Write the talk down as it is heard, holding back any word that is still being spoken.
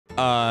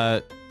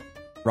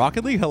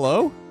Rocket League,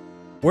 hello?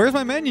 Where's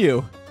my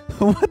menu?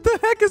 What the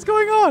heck is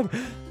going on?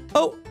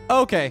 Oh,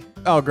 okay.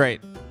 Oh,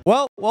 great.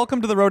 Well,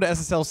 welcome to the Road to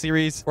SSL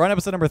series. We're on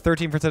episode number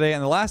 13 for today.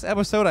 And the last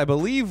episode, I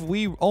believe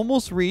we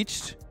almost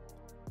reached...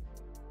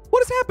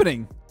 What is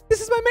happening?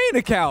 This is my main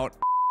account.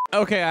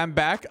 Okay, I'm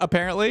back,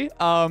 apparently.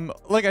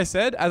 Like I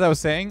said, as I was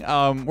saying,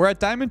 we're at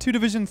Diamond 2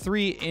 Division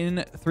 3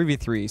 in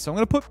 3v3. So I'm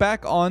going to put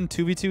back on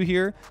 2v2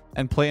 here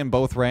and play in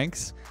both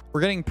ranks. We're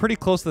getting pretty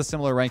close to the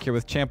similar rank here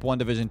with Champ 1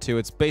 Division 2.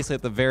 It's basically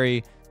at the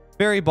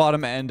very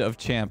bottom end of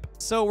Champ.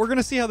 So we're going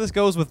to see how this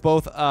goes with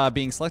both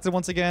being selected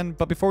once again.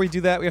 But before we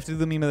do that, we have to do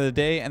the meme of the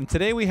day. And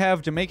today we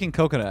have Jamaican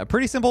Coconut. A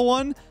pretty simple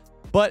one.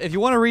 But if you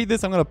want to read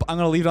this, I'm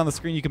gonna leave it on the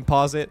screen. You can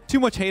pause it. Too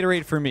much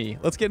haterade for me.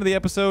 Let's get into the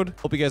episode.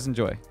 Hope you guys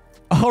enjoy.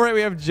 All right,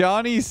 we have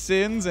Johnny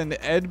Sins and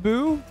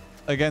Edboo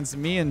against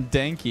me and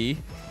Danky.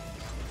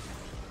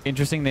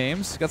 Interesting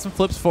names. Got some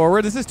flips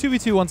forward. This is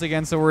 2v2 once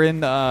again, so we're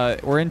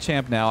in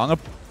Champ now. I'm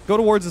gonna go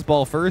towards this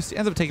ball first. He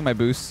ends up taking my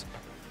boost,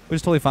 which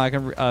is totally fine.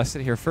 I can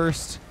sit here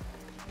first.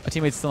 My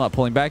teammate's still not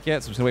pulling back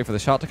yet, so I'm just gonna wait for the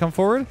shot to come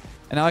forward.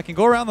 And now I can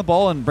go around the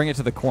ball and bring it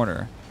to the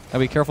corner. I'll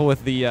be careful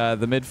with the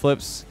mid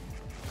flips.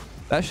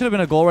 That should have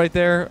been a goal right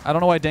there. I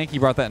don't know why Danky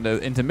brought that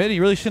into mid. He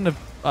really shouldn't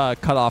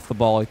have cut off the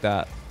ball like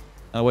that.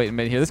 I'll wait in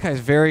mid here. This guy's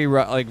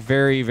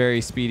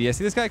very speedy. I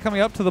see this guy coming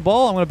up to the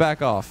ball. I'm going to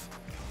back off.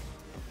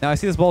 Now I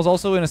see this ball's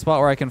also in a spot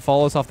where I can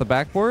follow this off the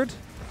backboard.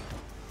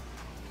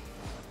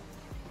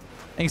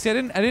 And you see I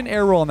didn't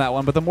air roll on that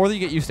one, but the more that you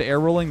get used to air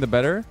rolling, the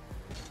better.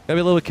 Gotta be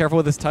a little bit careful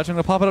with this touch. I'm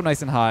going to pop it up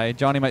nice and high.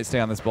 Johnny might stay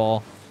on this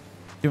ball.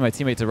 Do my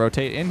teammate to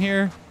rotate in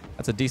here.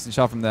 That's a decent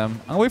shot from them.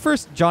 I'm going to wait for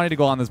Johnny to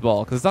go on this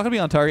ball because it's not going to be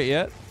on target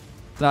yet.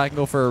 So now I can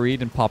go for a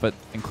read and pop it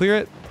and clear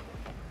it.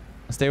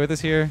 I'll stay with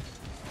this here.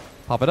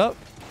 Pop it up.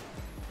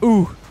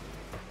 Ooh.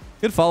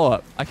 Good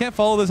follow-up. I can't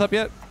follow this up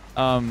yet.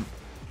 But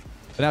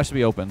now it should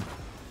be open.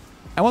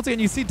 And once again,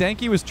 you see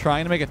Danky was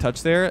trying to make a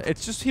touch there.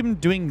 It's just him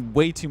doing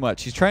way too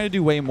much. He's trying to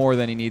do way more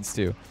than he needs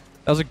to.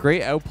 That was a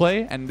great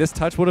outplay, and this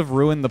touch would have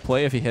ruined the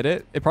play if he hit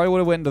it. It probably would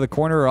have went into the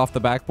corner or off the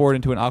backboard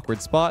into an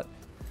awkward spot.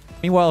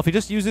 Meanwhile, if he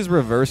just used his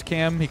reverse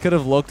cam, he could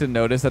have looked and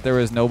noticed that there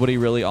was nobody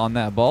really on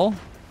that ball.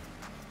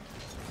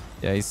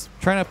 Yeah, he's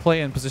trying to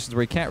play in positions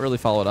where he can't really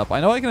follow it up. I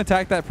know I can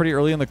attack that pretty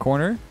early in the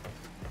corner.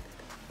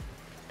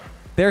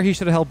 There, he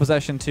should have held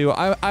possession too.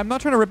 I'm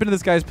not trying to rip into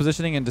this guy's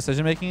positioning and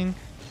decision-making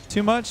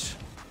too much.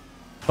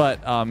 But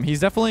he's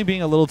definitely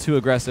being a little too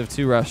aggressive,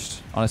 too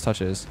rushed on his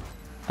touches.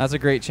 That's a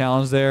great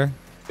challenge there.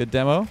 Good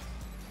demo.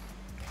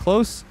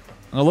 Close.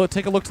 I'm going to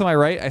take a look to my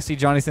right. I see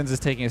Johnny Sins is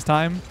taking his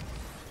time.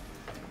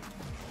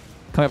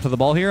 Coming up to the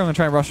ball here. I'm going to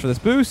try and rush for this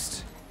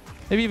boost.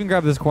 Maybe even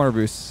grab this corner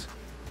boost.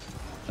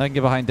 I can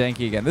get behind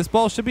Danky again. This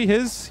ball should be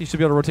his. He should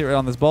be able to rotate right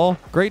on this ball.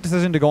 Great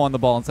decision to go on the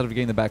ball instead of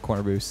getting the back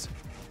corner boost.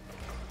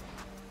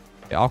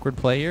 Okay, awkward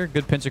play here.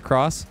 Good pinch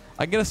across.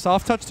 I can get a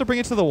soft touch to bring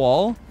it to the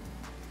wall.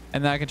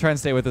 And then I can try and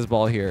stay with this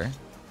ball here.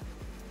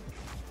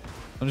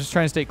 I'm just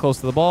trying to stay close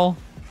to the ball.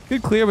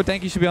 Good clear, but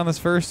Danky should be on this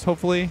first,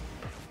 hopefully.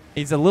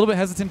 He's a little bit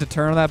hesitant to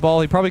turn on that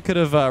ball. He probably could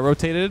have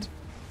rotated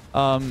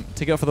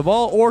to go for the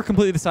ball or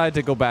completely decided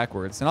to go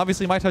backwards. And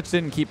obviously my touch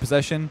didn't keep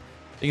possession.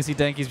 You can see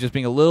Danky's just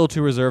being a little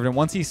too reserved. And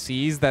once he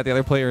sees that the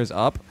other player is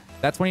up,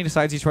 that's when he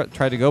decides he's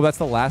tried to go. That's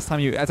the last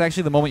time that's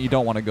actually the moment you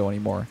don't want to go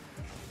anymore.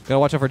 Gotta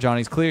watch out for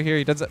Johnny's clear here.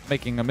 He does end up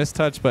making a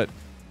mistouch, but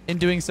in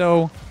doing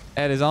so,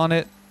 Ed is on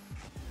it.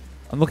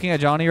 I'm looking at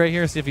Johnny right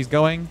here, see if he's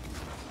going.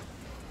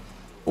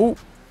 Ooh.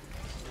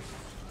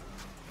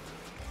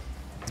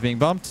 He's being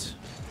bumped.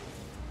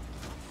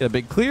 Get a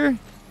big clear.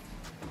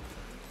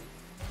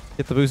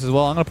 Get the boost as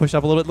well. I'm going to push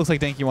up a little bit. Looks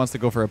like Danky wants to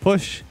go for a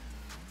push.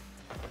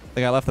 I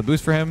think I left the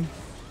boost for him.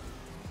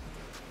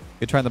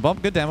 Good trying the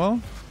bump. Good demo. I'm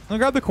going to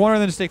grab the corner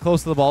and then just stay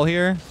close to the ball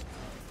here.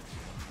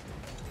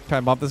 Try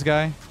and bump this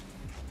guy.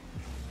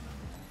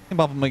 Can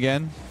bump him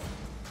again.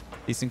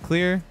 Decent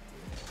clear.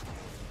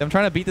 I'm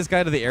trying to beat this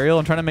guy to the aerial.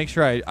 I'm trying to make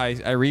sure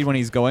I read when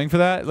he's going for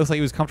that. It looks like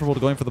he was comfortable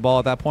going for the ball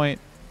at that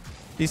point.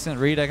 Decent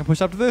read. I can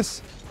push up to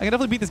this. I can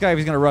definitely beat this guy if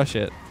he's going to rush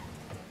it.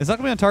 It's not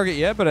going to be on target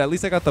yet, but at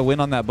least I got the win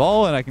on that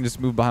ball, and I can just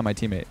move behind my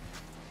teammate.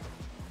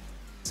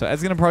 So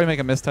Ed's going to probably make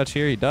a mistouch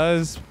here. He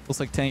does.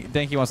 Looks like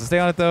Danky wants to stay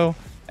on it, though.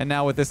 And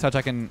now with this touch,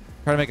 I can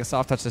try to make a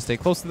soft touch to stay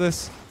close to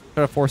this.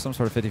 Try to force some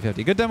sort of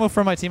 50-50. Good demo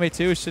from my teammate,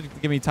 too. It should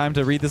give me time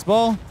to read this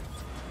ball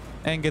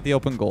and get the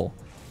open goal.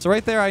 So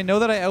right there, I know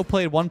that I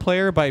outplayed one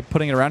player by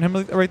putting it around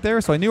him right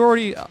there. So I knew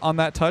already on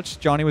that touch,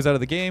 Johnny was out of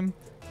the game.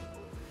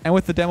 And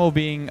with the demo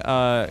being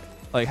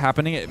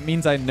happening, it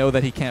means I know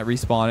that he can't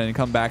respawn and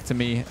come back to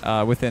me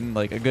within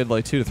a good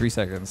 2 to 3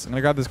 seconds. I'm gonna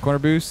grab this corner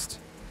boost.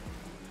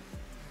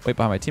 Wait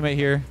behind my teammate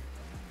here.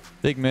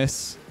 Big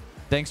miss.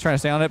 Dank's trying to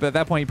stay on it, but at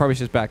that point he probably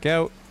should just back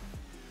out.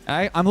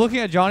 I'm looking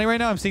at Johnny right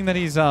now. I'm seeing that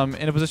he's in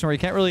a position where he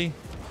can't really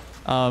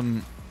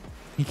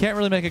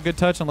make a good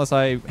touch unless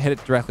I hit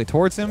it directly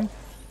towards him.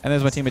 And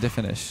there's my teammate to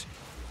finish.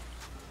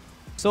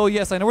 So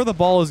yes, I know where the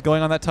ball is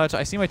going on that touch.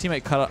 I see my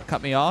teammate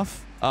cut me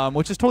off,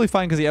 which is totally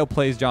fine because he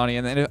outplays Johnny.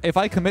 And then if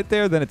I commit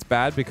there, then it's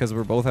bad because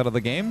we're both out of the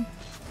game.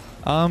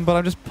 But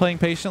I'm just playing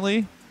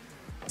patiently.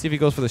 See if he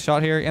goes for the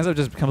shot here. He ends up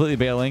just completely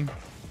bailing.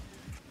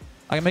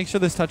 I can make sure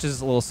this touch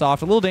is a little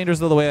soft. A little dangerous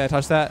though the way I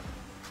touch that.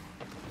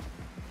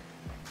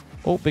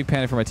 Oh, big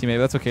panic for my teammate.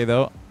 That's okay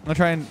though. I'm going to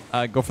try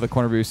and go for the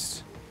corner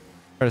boost.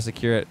 Try to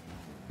secure it.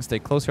 Stay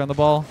closer on the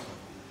ball.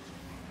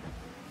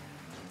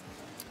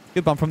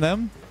 Good bump from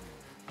them.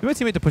 Get my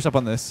teammate to push up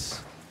on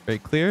this. Very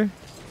clear.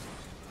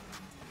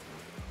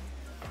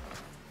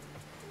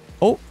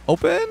 Oh,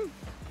 open.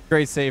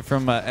 Great save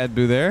from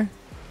Edbu there.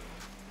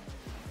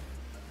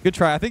 Good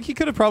try. I think he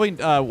could have probably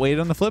waited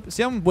on the flip.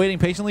 See, I'm waiting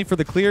patiently for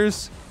the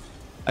clears.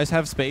 I just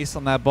have space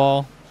on that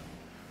ball.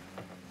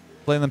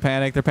 Letting them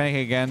panic. They're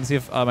panicking again. See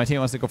if my team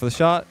wants to go for the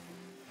shot.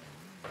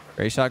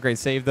 Great shot. Great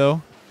save,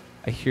 though.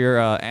 I hear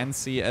and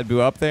see Edbu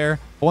up there.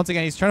 But once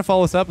again, he's trying to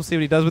follow us up. We'll see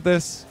what he does with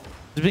this.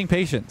 Just being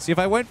patient. See, if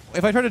I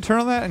try to turn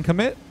on that and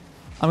commit,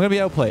 I'm going to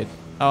be outplayed.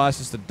 Oh, that's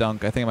just a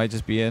dunk. I think it might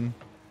just be in.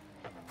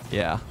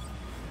 Yeah.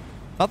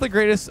 Not the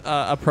greatest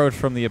approach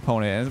from the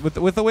opponent.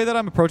 And with the way that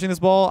I'm approaching this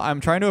ball,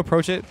 I'm trying to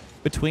approach it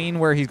between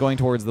where he's going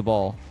towards the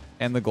ball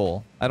and the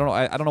goal. I don't know.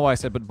 I don't know why I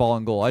said but ball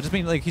and goal. I just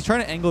mean like he's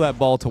trying to angle that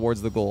ball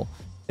towards the goal.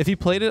 If he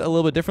played it a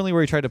little bit differently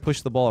where he tried to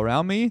push the ball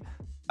around me,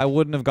 I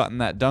wouldn't have gotten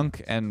that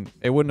dunk and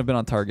it wouldn't have been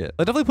on target.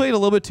 I definitely played a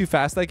little bit too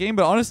fast that game,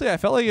 but honestly, I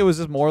felt like it was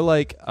just more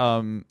like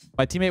my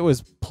teammate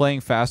was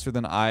playing faster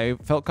than I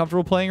felt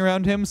comfortable playing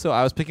around him, so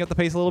I was picking up the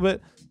pace a little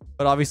bit,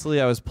 but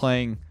obviously I was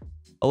playing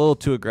a little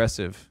too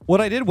aggressive. What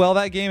I did well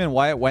that game and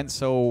why it went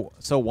so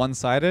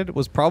one-sided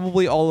was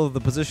probably all of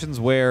the positions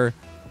where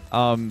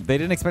they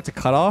didn't expect a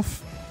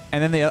cutoff,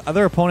 and then the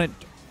other opponent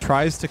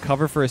tries to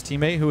cover for his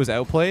teammate who was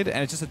outplayed,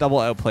 and it's just a double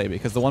outplay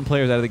because the one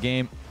player is out of the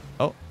game.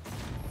 Oh.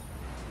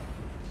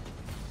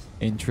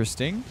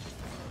 Interesting.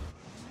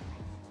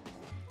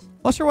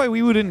 Not sure why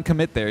Weewu didn't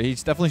commit there. He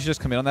definitely should just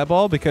commit on that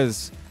ball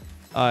because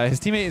his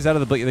teammate is out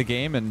of the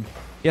game and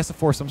he has to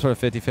force some sort of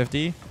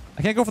 50-50.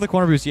 I can't go for the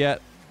corner boost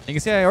yet. You can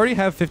see I already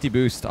have 50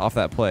 boost off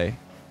that play.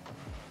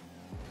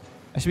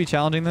 I should be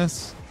challenging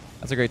this.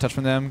 That's a great touch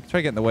from them. Try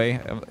to get in the way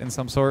in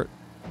some sort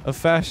of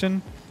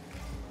fashion.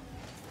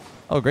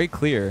 Oh, great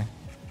clear.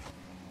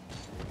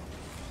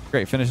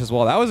 Great finish as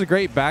well. That was a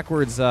great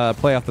backwards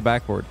play off the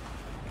backboard.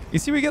 You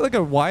see, we get like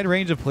a wide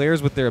range of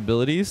players with their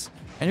abilities,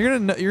 and you're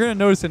gonna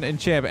notice in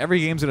Champ, every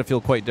game's gonna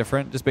feel quite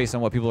different just based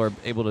on what people are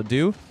able to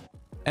do.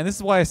 And this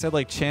is why I said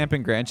like Champ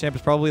and Grand Champ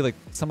is probably like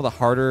some of the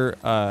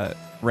harder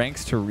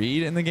ranks to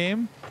read in the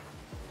game,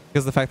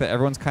 because of the fact that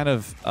everyone's kind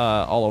of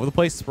all over the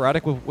place,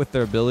 sporadic with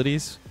their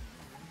abilities.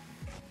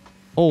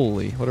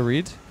 Holy, what a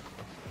read!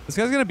 This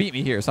guy's gonna beat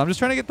me here, so I'm just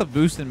trying to get the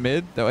boost in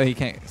mid. That way he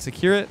can't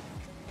secure it,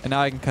 and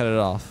now I can cut it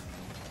off.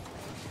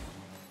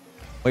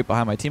 Wait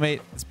behind my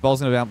teammate. This ball's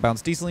going to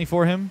bounce decently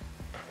for him.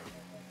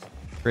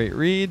 Great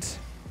read.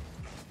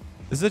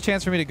 This is a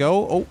chance for me to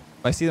go. Oh,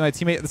 I see my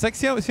teammate.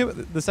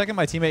 The second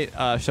my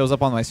teammate shows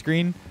up on my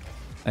screen,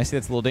 I see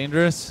that's a little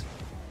dangerous.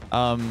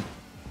 I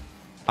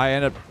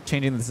end up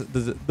changing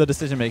the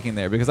decision making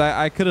there because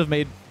I could have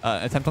made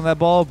an attempt on that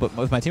ball, but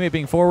with my teammate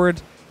being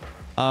forward,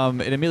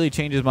 it immediately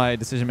changes my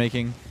decision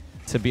making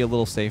to be a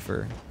little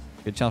safer.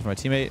 Good challenge for my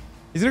teammate.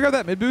 He's going to grab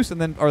that mid boost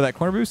and then, or that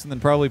corner boost and then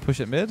probably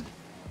push it mid.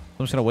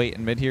 I'm just going to wait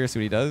in mid here, see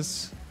what he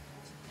does.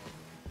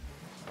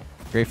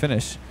 Great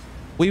finish.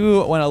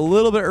 Weewu went a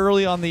little bit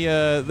early on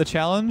the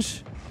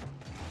challenge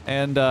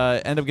and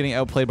end up getting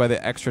outplayed by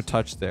the extra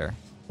touch there.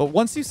 But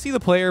once you see the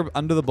player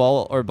under the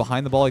ball or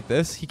behind the ball like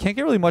this, he can't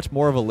get really much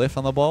more of a lift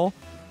on the ball.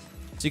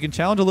 So you can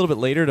challenge a little bit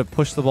later to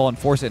push the ball and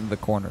force it into the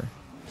corner.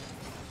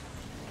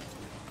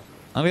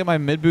 I'm going to get my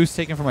mid boost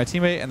taken from my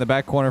teammate and the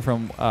back corner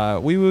from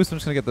Weewu, so I'm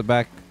just going to get the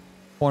back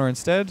corner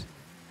instead.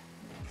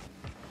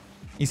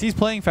 You see he's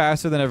playing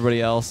faster than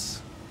everybody else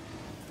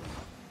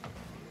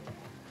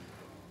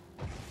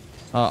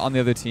on the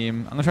other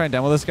team. I'm going to try and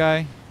demo this guy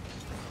and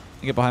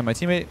get behind my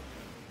teammate.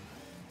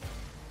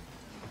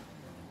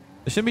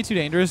 It shouldn't be too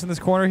dangerous in this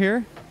corner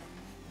here.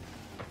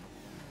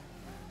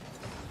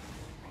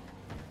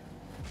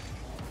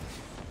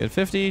 Good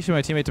 50. Should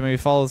my teammate to maybe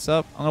follow this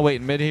up. I'm going to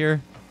wait in mid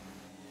here.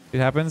 See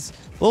what happens.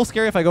 A little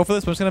scary if I go for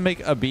this, but I'm just going to make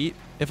a beat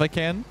if I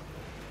can.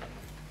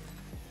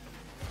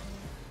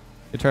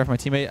 Good try for my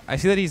teammate. I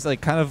see that he's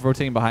like kind of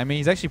rotating behind me.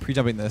 He's actually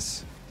pre-jumping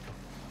this.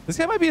 This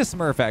guy might be a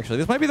smurf, actually.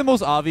 This might be the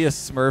most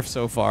obvious smurf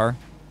so far,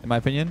 in my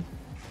opinion.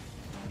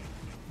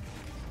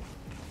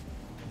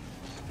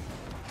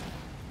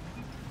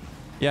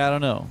 Yeah, I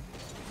don't know.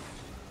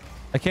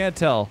 I can't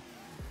tell.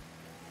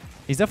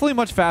 He's definitely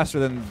much faster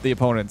than the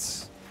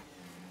opponents.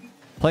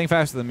 Playing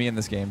faster than me in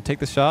this game. Take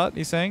the shot,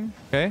 he's saying.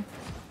 Okay.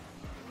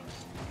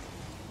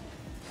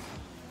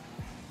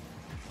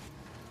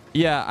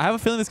 Yeah, I have a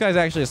feeling this guy's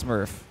actually a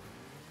smurf.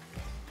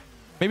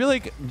 Maybe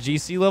like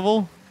GC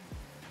level.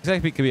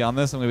 Exactly, could be on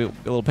this. I'm gonna be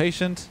a little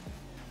patient.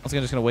 I'm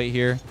just gonna wait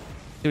here. See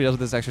what he does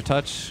with this extra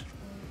touch.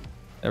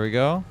 There we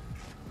go.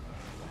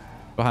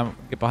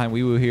 Get behind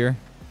Weewu here.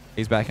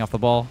 He's backing off the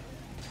ball.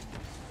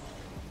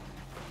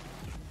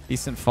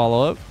 Decent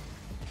follow up.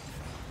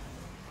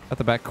 At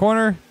the back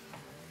corner.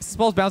 This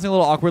ball's bouncing a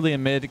little awkwardly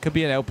in mid. It could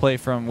be an outplay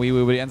from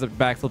Weewu, but he ends up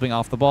back flipping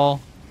off the ball.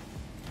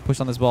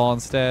 Push on this ball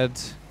instead.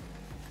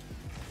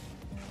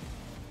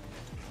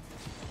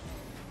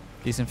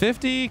 Decent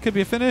 50. Could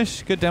be a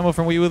finish. Good demo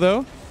from Weewu,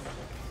 though.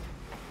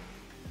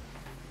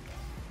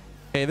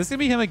 Okay, this is going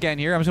to be him again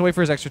here. I'm just going to wait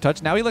for his extra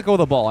touch. Now he let go of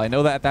the ball. I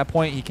know that at that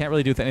point, he can't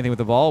really do anything with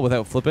the ball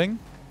without flipping.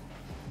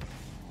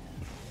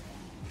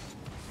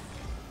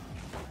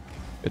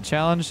 Good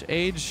challenge.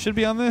 Age should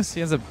be on this.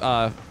 He ends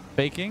up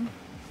faking.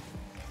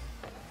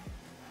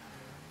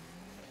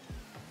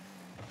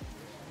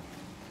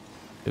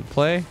 Good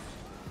play.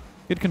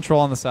 Good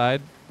control on the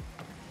side.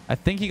 I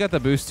think he got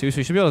the boost too, so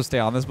he should be able to stay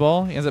on this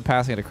ball. He ends up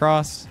passing it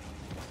across.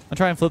 I'll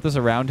try and flip this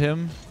around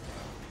him.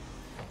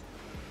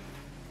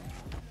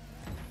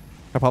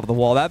 I pop the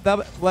wall. That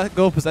let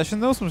go of possession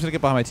though, so I'm just gonna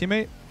get behind my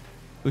teammate.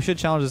 We should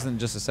challenge this in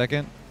just a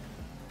second.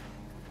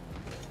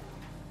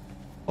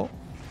 Oh.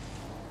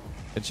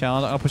 Good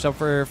challenge. I'll push up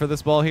for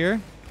this ball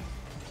here.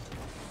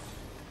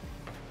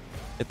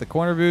 Hit the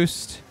corner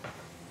boost.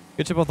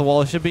 Good chip off the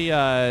wall. It should be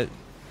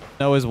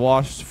no is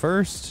washed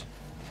first.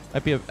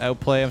 Might be an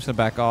outplay. I'm just gonna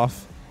back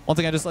off. One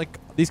thing I just like,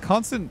 these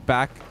constant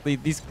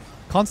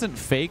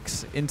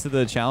fakes into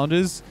the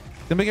challenges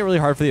can make it really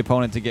hard for the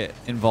opponent to get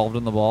involved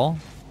in the ball.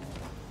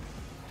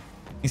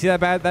 You see that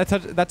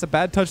touch? That's a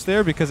bad touch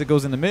there because it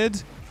goes in the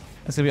mid.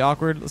 That's gonna be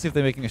awkward. Let's see if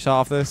they're making a shot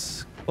off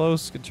this.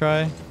 Close. Good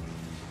try.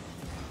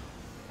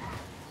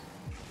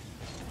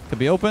 Could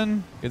be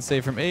open. Good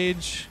save from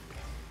Age.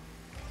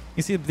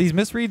 You see these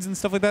misreads and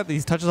stuff like that.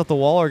 These touches off the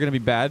wall are gonna be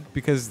bad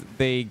because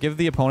they give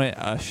the opponent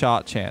a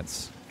shot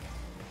chance.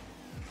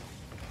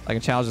 I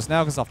can challenge this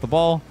now because it's off the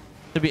ball.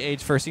 Should be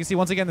Age first. You can see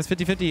once again this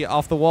 50-50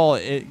 off the wall.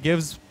 It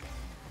gives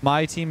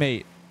my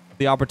teammate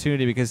the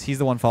opportunity because he's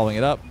the one following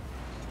it up.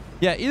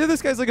 Yeah, either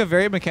this guy's like a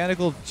very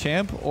mechanical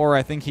champ, or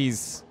I think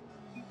he's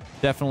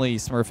definitely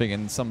smurfing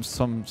in some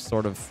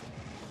sort of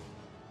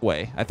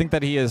way. I think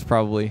that he is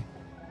probably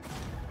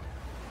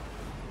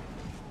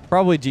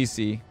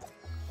GC.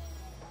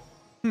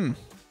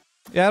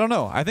 Yeah, I don't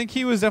know. I think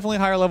he was definitely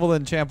higher level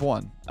than Champ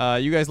 1.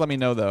 You guys let me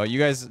know, though. You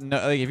guys know,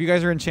 like, if you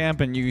guys are in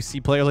Champ and you see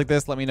players like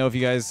this, let me know if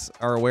you guys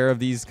are aware of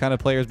these kind of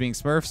players being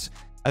smurfs.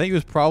 I think he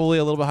was probably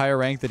a little bit higher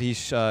ranked than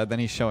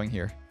he's showing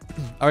here.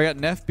 All right, I got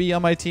Nef B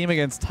on my team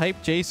against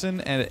Type Jason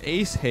and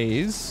Ace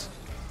Hayes.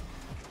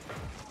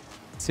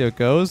 Let's see how it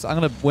goes. I'm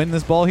going to win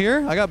this ball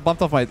here. I got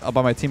bumped off by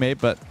my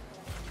teammate, but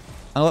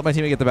I'm going to let my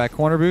teammate get the back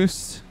corner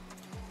boost.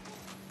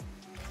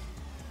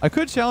 I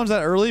could challenge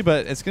that early,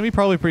 but it's going to be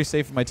probably pretty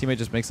safe if my teammate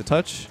just makes a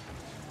touch.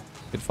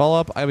 Good follow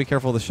up. I got to be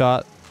careful with the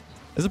shot.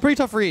 It's a pretty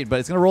tough read, but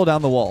it's going to roll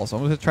down the wall. So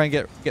I'm going to try and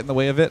get in the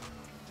way of it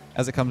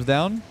as it comes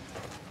down.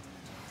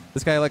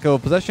 This guy let go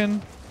of possession.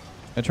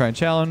 Going to try and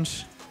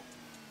challenge.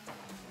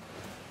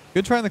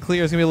 Good try in the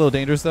clear. It's going to be a little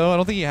dangerous, though. I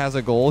don't think he has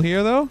a goal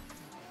here, though.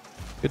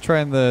 Good try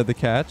in the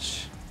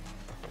catch.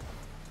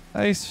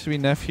 Nice. Should be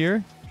Nef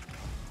here.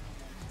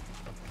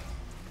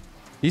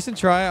 Decent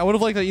try. I would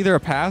have liked either a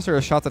pass or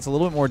a shot that's a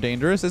little bit more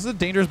dangerous. This is a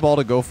dangerous ball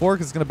to go for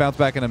because it's going to bounce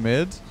back in a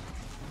mid.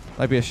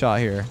 Might be a shot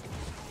here.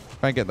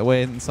 Try and get in the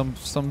way in some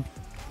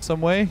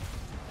way.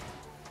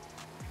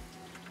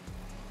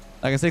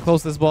 I can stay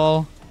close to this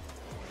ball.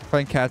 Try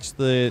and catch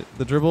the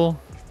dribble.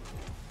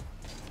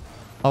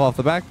 Off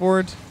the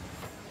backboard.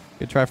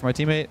 Good try for my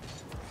teammate.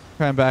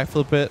 Try and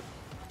backflip it.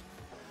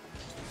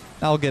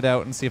 I'll get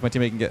out and see if my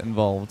teammate can get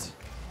involved.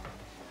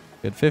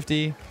 Good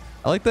 50.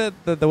 I like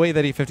the way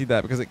that he 50'd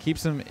that because it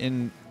keeps him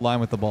in line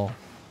with the ball.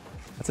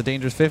 That's a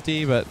dangerous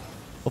 50, but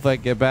hopefully I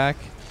can get back.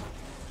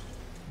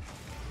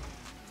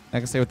 I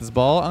can stay with this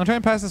ball. I'm going to try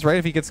and pass this right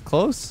if he gets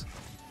close.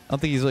 I don't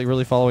think he's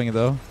really following it,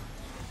 though.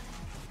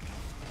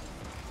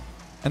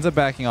 Ends up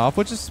backing off,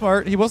 which is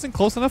smart. He wasn't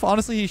close enough.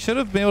 Honestly, he should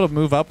have been able to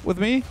move up with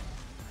me.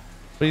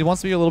 But he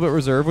wants to be a little bit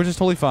reserved, which is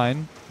totally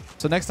fine.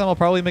 So next time I'll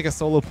probably make a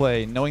solo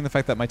play, knowing the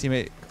fact that my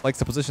teammate likes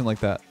to position like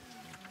that.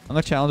 I'm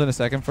going to challenge in a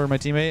second for my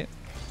teammate.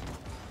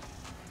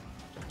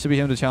 Should be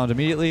him to challenge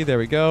immediately. There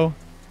we go.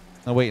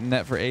 I'll wait in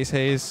net for Ace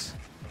Hayes.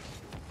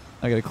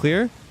 I got to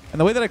clear. And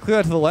the way that I clear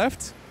that to the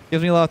left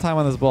gives me a lot of time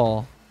on this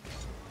ball.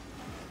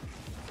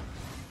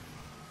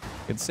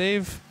 Good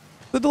save.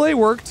 The delay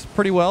worked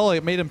pretty well.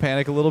 It made him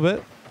panic a little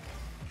bit.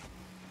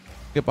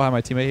 Get behind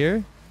my teammate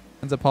here.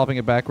 Ends up popping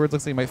it backwards.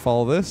 Looks like he might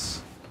follow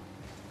this.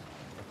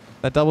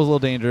 That double's a little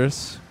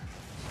dangerous.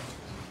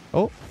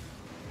 Oh.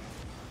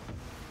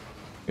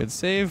 Good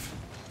save.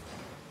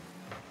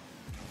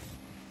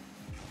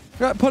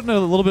 Got put in a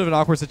little bit of an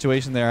awkward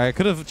situation there. I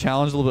could have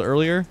challenged a little bit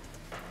earlier.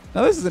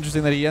 Now this is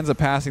interesting that he ends up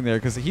passing there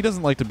because he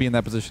doesn't like to be in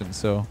that position.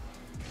 So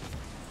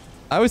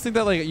I always think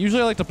that, like,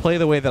 usually I like to play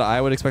the way that I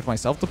would expect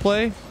myself to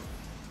play.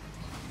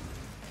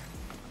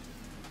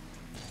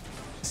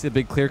 See the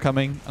big clear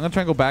coming. I'm gonna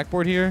try and go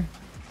backboard here.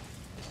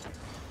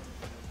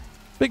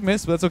 Big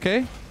miss, but that's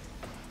okay.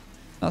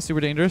 Not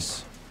super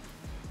dangerous.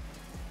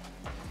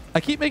 I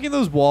keep making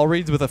those wall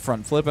reads with a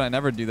front flip, and I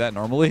never do that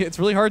normally. It's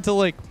really hard to,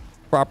 like,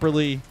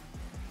 properly,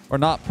 or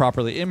not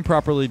properly,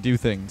 improperly do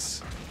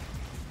things.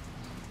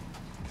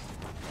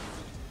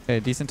 Okay,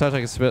 decent touch.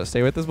 I can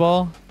stay with this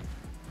ball.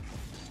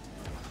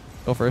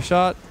 Go for a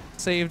shot.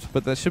 Saved,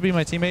 but that should be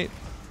my teammate.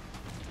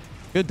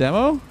 Good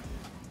demo.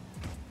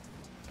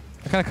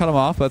 I kind of cut him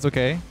off, but that's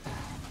okay.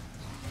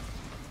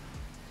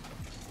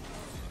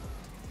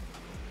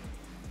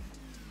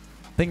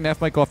 think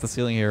Neff might go off the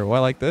ceiling here. Oh, I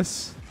like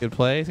this. Good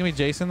play. It's going to be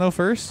Jason, though,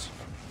 first.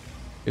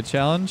 Good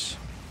challenge.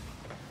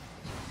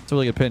 It's a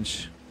really good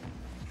pinch.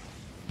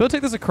 So I'll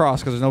take this across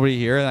because there's nobody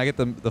here, and I get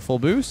the full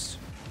boost.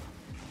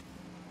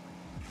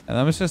 And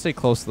I'm just going to stay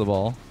close to the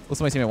ball.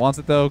 Looks like my teammate wants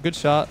it, though. Good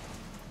shot.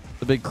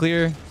 The big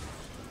clear. I'm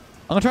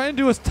going to try and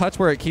do a touch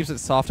where it keeps it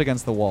soft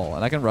against the wall,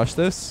 and I can rush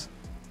this.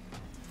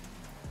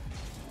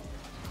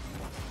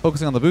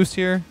 Focusing on the boost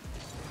here.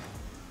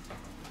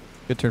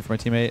 Good turn for my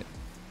teammate.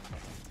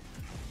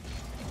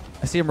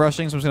 I see him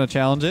rushing, so I'm just going to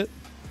challenge it.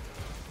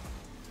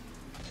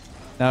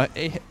 Now,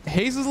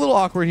 Hayes is a little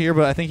awkward here,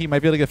 but I think he might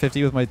be able to get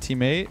 50 with my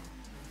teammate.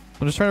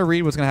 I'm just trying to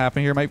read what's going to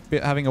happen here. Might be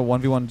having a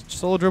 1v1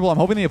 solo dribble. I'm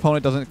hoping the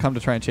opponent doesn't come to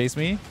try and chase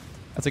me.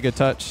 That's a good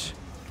touch.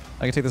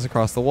 I can take this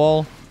across the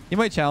wall. He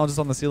might challenge us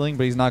on the ceiling,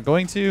 but he's not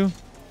going to.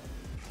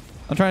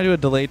 I'm trying to do a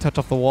delayed touch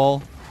off the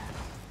wall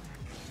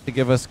to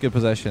give us good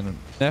possession.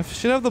 Neff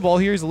should have the ball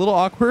here. He's a little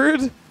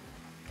awkward.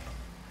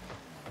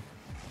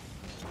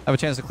 I have a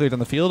chance to clear it on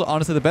the field.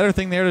 Honestly, the better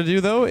thing there to do,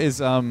 though,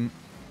 is...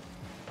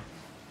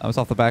 I was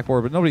off the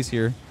backboard, but nobody's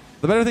here.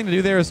 The better thing to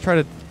do there is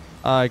try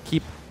to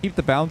keep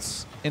the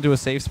bounce into a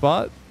safe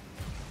spot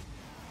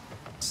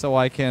so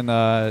I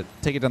can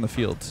take it down the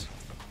field.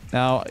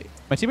 Now,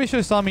 my teammate should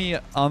have saw me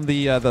on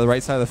the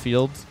right side of the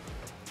field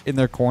in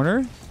their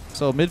corner.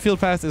 So midfield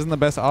pass isn't the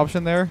best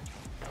option there.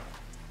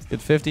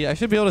 Good 50. I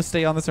should be able to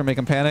stay on this or make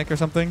him panic or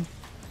something.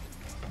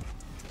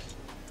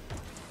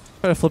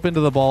 Try to flip into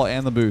the ball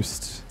and the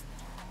boost.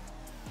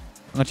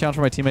 I'm going to challenge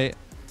for my teammate.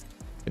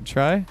 Good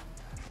try.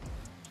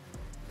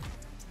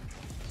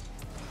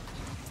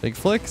 Big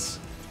flicks.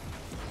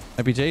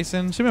 Might be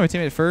Jason. Should be my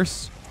teammate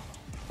first.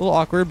 A little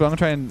awkward, but I'm going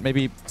to try and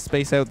maybe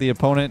space out the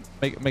opponent.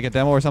 Make a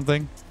demo or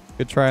something.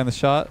 Good try on the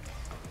shot.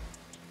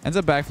 Ends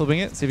up backflipping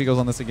it. See if he goes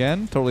on this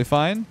again. Totally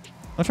fine.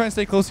 I'm going to try and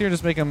stay close here and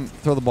just make him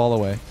throw the ball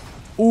away.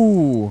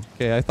 Ooh.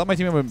 Okay, I thought my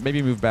teammate would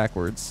maybe move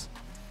backwards.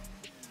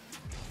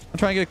 I'm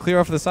trying to get a clear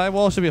off of the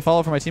sidewall. Should be a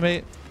follow for my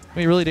teammate. It'll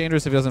be really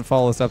dangerous if he doesn't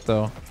follow this up,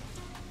 though.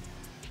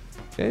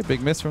 Okay,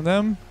 big miss from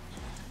them.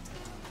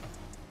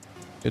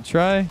 Good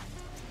try.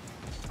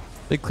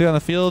 Big clear on the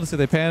field. See if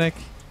they panic.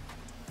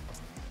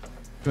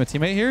 My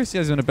teammate here. See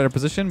how he's in a better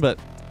position, but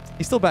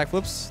he still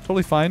backflips.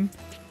 Totally fine.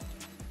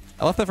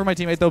 I left that for my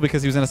teammate, though,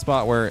 because he was in a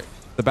spot where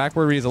the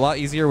backward read is a lot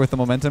easier with the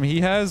momentum he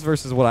has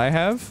versus what I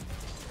have.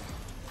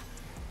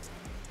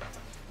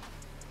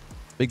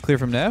 Big clear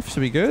from Neff. Should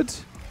be good.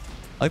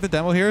 I like the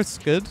demo here. It's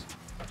good.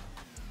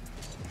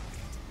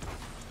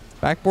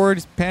 Backboard.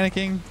 He's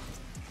panicking.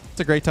 It's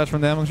a great touch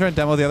from them. I'm trying to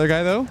demo the other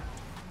guy, though.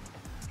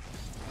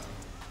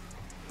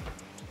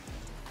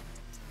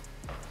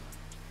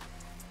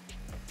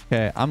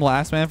 Okay, I'm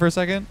last man for a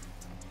second.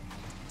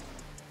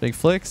 Big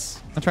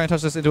flicks. I'm trying to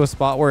touch this into a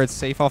spot where it's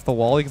safe off the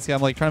wall. You can see I'm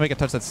like trying to make a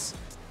touch that's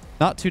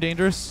not too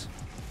dangerous.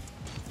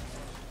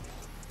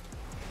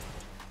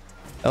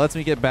 That lets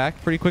me get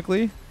back pretty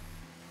quickly.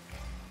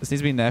 This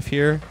needs to be Neff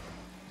here.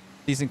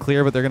 Decent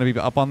clear, but they're going to be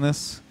up on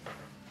this.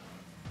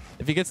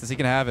 If he gets this, he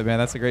can have it, man.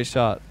 That's a great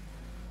shot.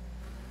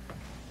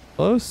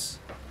 Close.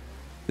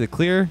 The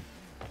clear.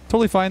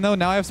 Totally fine, though.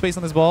 Now I have space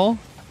on this ball.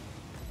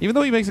 Even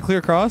though he makes a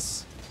clear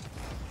cross.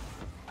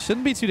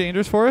 Shouldn't be too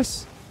dangerous for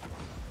us.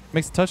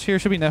 Makes a touch here.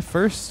 Should be Neff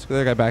first. The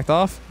other guy backed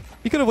off.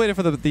 He could have waited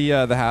for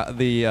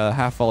the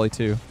half volley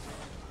too.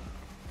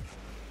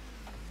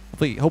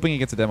 Hoping he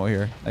gets a demo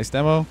here. Nice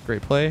demo.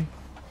 Great play.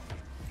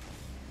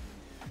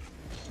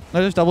 I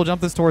just double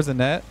jump this towards the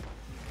net.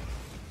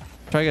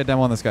 Try to get a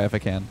demo on this guy if I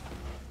can.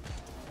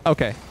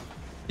 Okay.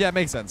 Yeah, it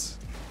makes sense.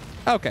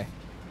 Okay.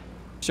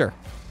 Sure.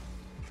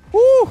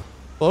 Woo!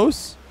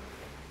 Close.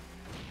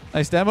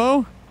 Nice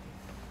demo.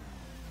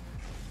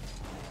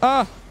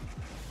 Ah!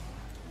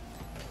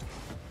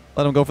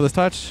 Let him go for this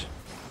touch.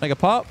 Make a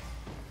pop.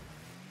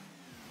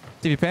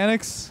 See if he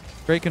panics.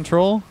 Great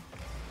control.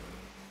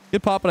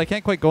 Good pop, but I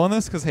can't quite go on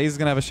this because Hayes is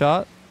going to have a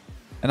shot.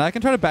 And I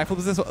can try to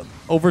backflip this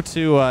over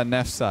to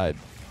Neff's side.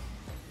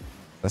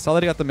 I saw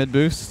that he got the mid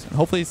boost. And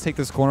hopefully he's take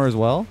this corner as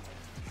well.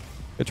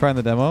 Good try on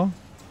the demo.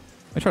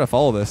 Let me try to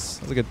follow this.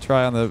 That was a good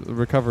try on the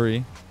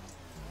recovery.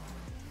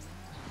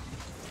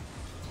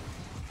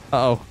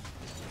 Uh-oh.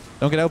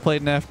 Don't get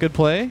outplayed, Neff. Good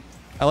play.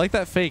 I like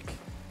that fake.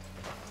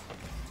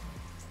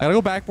 I gotta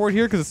go backboard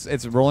here because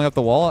it's rolling up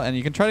the wall, and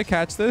you can try to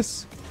catch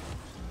this.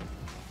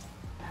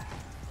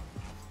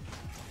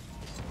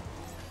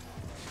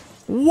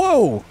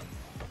 Whoa!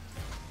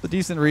 A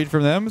decent read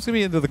from them. It's gonna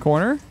be into the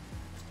corner.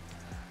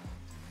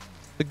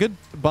 A good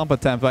bump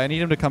attempt, but I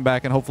need him to come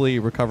back and hopefully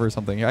recover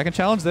something here. I can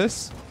challenge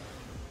this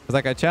because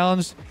that guy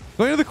challenged.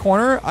 Going to the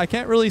corner, I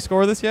can't really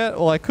score this yet.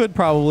 Well, I could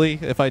probably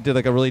if I did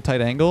like a really tight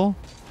angle.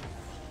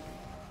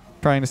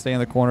 Trying to stay in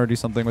the corner, do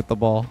something with the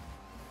ball.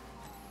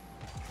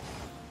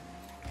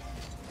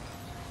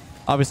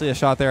 Obviously, a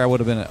shot there, I would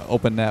have been an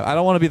open net. I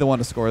don't want to be the one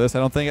to score this, I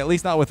don't think. At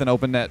least not with an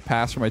open net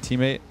pass from my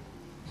teammate.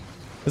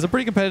 It's a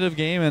pretty competitive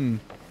game, and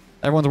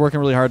everyone's working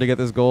really hard to get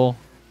this goal.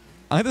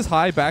 I'll hit this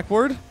high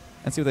backboard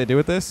and see what they do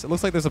with this. It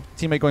looks like there's a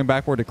teammate going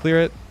backboard to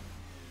clear it.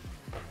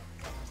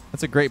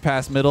 That's a great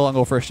pass middle. I'll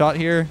go for a shot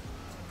here.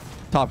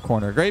 Top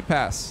corner. Great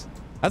pass.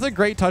 That's a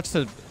great touch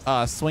to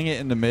swing it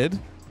into mid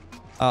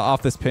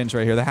off this pinch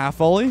right here. The half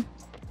volley.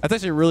 That's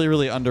actually really,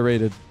 really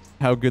underrated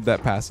how good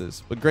that pass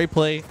is. But great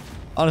play.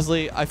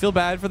 Honestly, I feel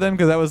bad for them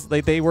because that was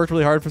like they worked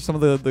really hard for some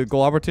of the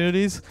goal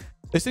opportunities.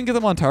 They just didn't get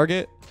them on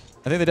target.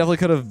 I think they definitely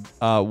could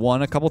have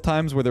won a couple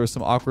times where there was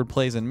some awkward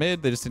plays in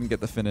mid. They just didn't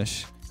get the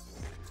finish.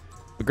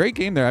 A great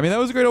game there. I mean, that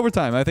was a great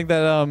overtime. I think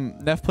that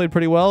Neff played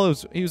pretty well.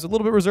 He was a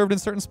little bit reserved in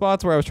certain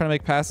spots where I was trying to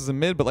make passes in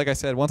mid. But like I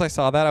said, once I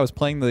saw that, I was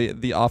playing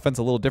the offense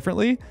a little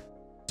differently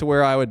to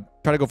where I would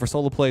try to go for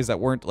solo plays that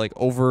weren't like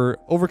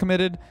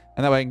overcommitted.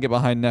 And that way I can get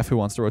behind Neff who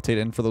wants to rotate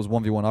in for those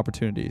 1v1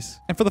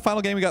 opportunities. And for the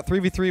final game, we got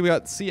 3v3. We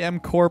got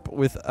CM Corp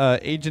with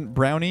Agent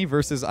Brownie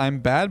versus I'm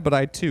Bad, but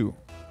I too.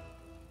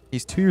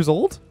 He's 2 years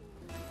old?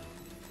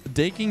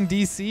 Daking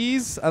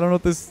DCs? I don't know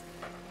what this...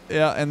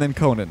 Yeah, and then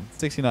Conan,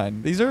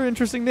 69. These are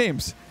interesting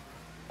names.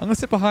 I'm going to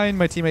sit behind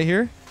my teammate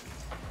here.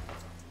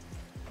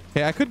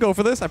 Okay, I could go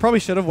for this. I probably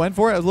should have went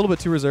for it. I was a little bit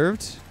too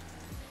reserved.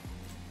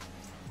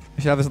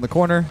 I should have this in the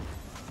corner.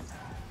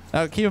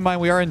 Now, keep in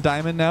mind, we are in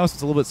Diamond now, so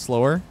it's a little bit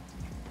slower.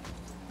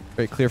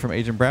 Very clear from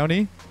Agent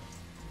Brownie.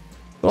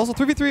 But also,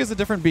 3v3 is a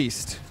different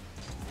beast.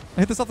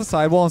 I hit this off the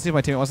sidewall and see if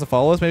my teammate wants to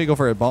follow us. Maybe go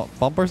for a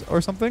bump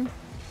or something.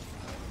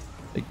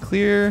 Big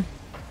clear.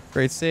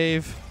 Great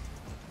save.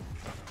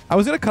 I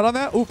was going to cut on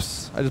that.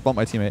 Oops. I just bumped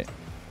my teammate.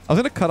 I was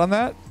going to cut on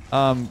that.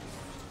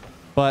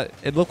 But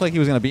it looked like he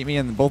was going to beat me,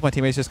 and both my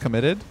teammates just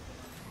committed.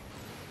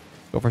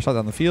 Go for a shot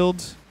down the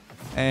field.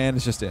 And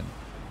it's just in.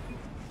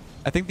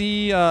 I think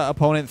the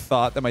opponent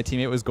thought that my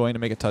teammate was going to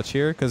make a touch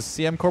here because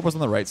CM Corp was on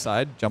the right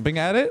side jumping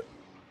at it.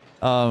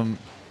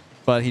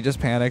 But he just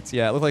panicked.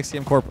 Yeah, it looked like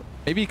CM Corp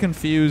maybe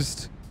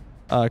confused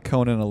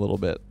Conan a little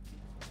bit.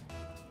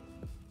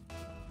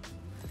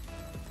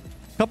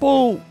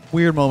 Couple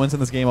weird moments in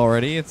this game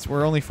already.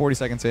 We're only 40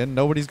 seconds in.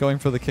 Nobody's going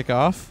for the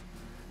kickoff.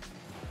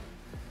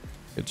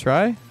 Good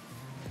try.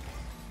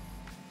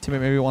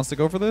 Teammate maybe wants to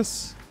go for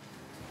this.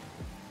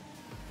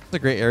 It's a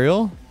great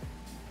aerial.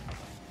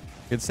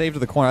 Good save to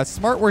the corner. That's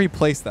smart where he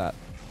placed that.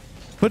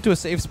 Put to a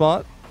safe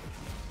spot.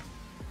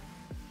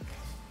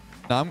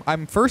 Now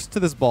I'm first to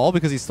this ball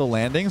because he's still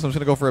landing, so I'm just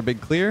going to go for a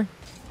big clear.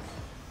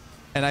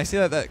 And I see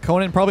that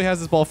Conan probably has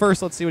this ball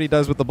first. Let's see what he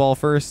does with the ball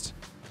first.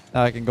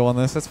 I can go on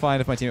this. That's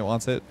fine if my teammate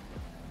wants it.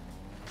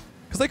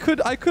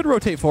 Because I could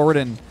rotate forward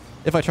and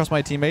if I trust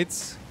my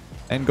teammates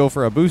and go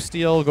for a boost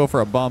steal, go for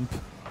a bump.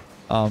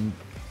 You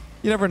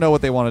never know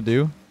what they want to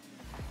do.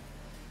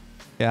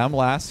 Yeah, I'm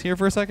last here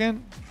for a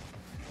second.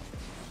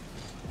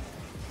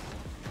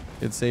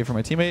 Good save for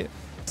my teammate.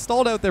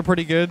 Stalled out there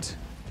pretty good.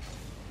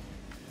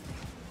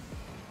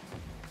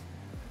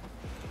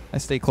 I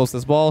stay close to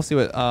this ball. See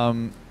what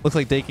looks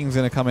like Daking's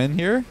going to come in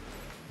here.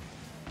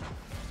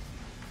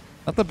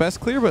 Not the best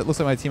clear, but it looks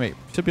like my teammate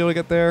should be able to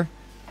get there.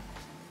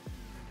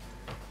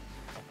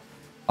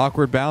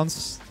 Awkward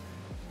bounce.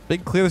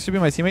 Big clear. This should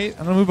be my teammate.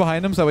 I'm going to move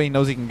behind him so that way he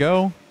knows he can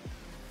go.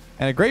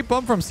 And a great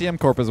bump from CM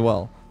Corp as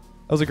well.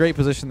 That was a great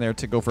position there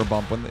to go for a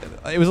bump.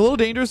 It was a little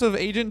dangerous of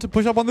Agent to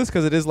push up on this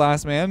because it is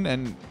last man.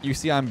 And you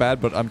see I'm bad,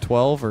 but I'm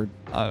 12 or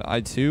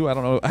I2. I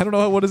don't know. I don't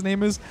know what his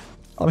name is.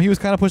 He was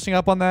kind of pushing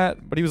up on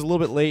that, but he was a little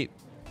bit late.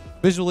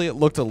 Visually, it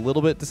looked a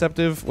little bit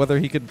deceptive whether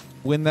he could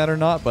win that or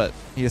not, but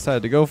he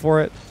decided to go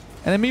for it.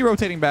 And then me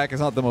rotating back is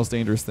not the most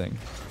dangerous thing.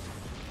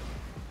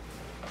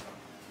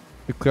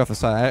 We clear off the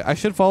side. I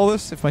should follow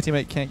this if my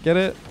teammate can't get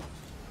it.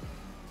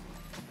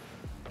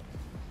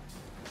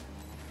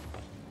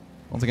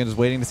 Once again, just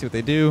waiting to see what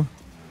they do.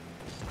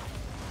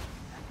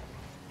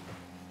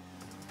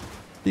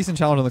 Decent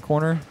challenge in the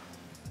corner.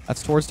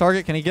 That's towards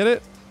target. Can he get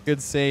it?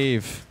 Good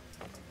save.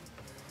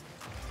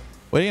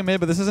 Waiting a minute,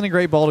 but this isn't a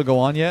great ball to go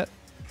on yet.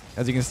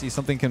 As you can see,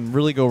 something can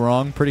really go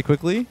wrong pretty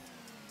quickly.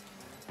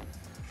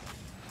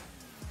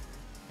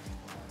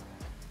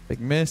 Big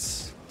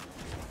miss.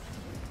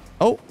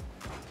 Oh.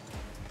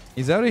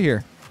 He's out of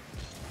here.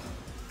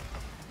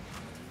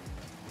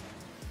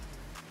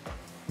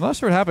 I'm not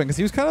sure what happened because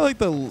he was kind of like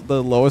the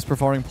lowest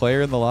performing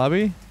player in the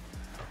lobby.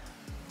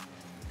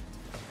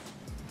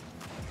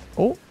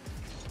 Oh.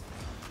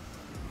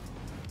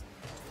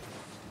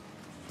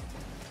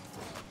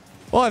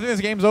 Well, I think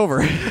this game's over.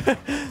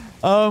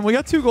 We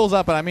got 2 goals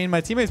up, but I mean,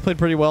 my teammates played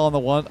pretty well on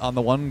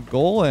the one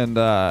goal, and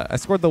I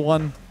scored the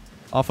one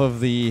off of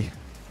the.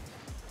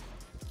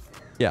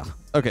 Yeah.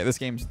 Okay. This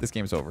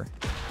game's over.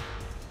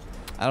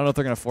 I don't know if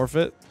they're gonna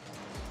forfeit.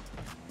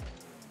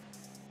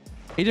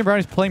 Agent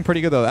Brownie's playing pretty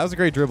good though. That was a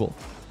great dribble.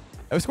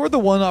 I scored the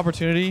one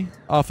opportunity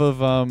off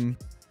of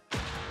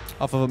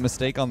a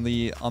mistake on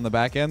the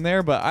back end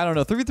there, but I don't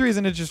know. 3v3 is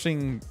an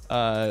interesting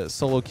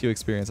solo queue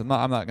experience. I'm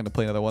not gonna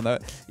play another one.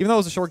 Even though it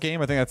was a short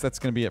game, I think that's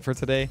gonna be it for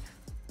today.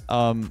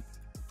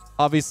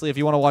 Obviously, if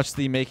you want to watch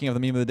the making of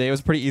the meme of the day, it was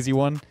a pretty easy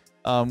one.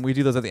 We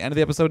do those at the end of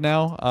the episode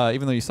now.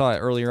 Even though you saw it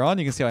earlier on,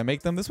 you can see how I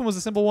make them. This one was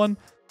a simple one.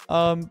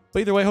 But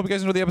either way, hope you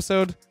guys enjoyed the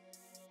episode.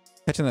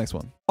 Catch you in the next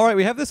one. All right,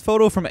 we have this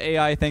photo from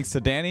AI thanks to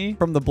Danny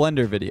from the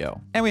Blender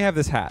video. And we have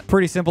this hat.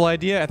 Pretty simple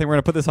idea. I think we're going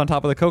to put this on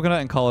top of the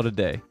coconut and call it a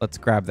day. Let's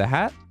grab the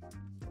hat.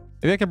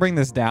 Maybe I can bring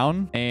this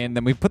down, and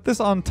then we put this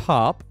on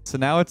top. So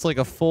now it's like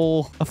a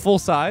full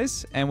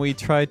size, and we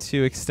try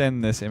to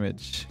extend this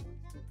image.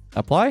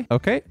 Apply.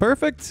 Okay,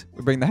 perfect.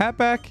 We bring the hat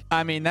back.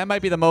 I mean, that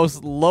might be the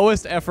most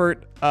lowest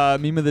effort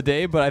meme of the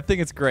day, but I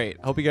think it's great.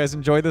 Hope you guys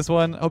enjoyed this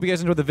one. Hope you guys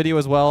enjoyed the video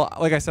as well.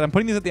 Like I said, I'm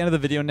putting these at the end of the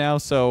video now,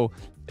 so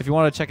if you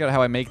want to check out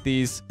how I make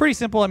these, pretty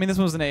simple. I mean, this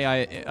one was an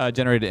AI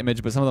generated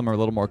image, but some of them are a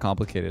little more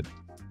complicated.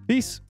 Peace.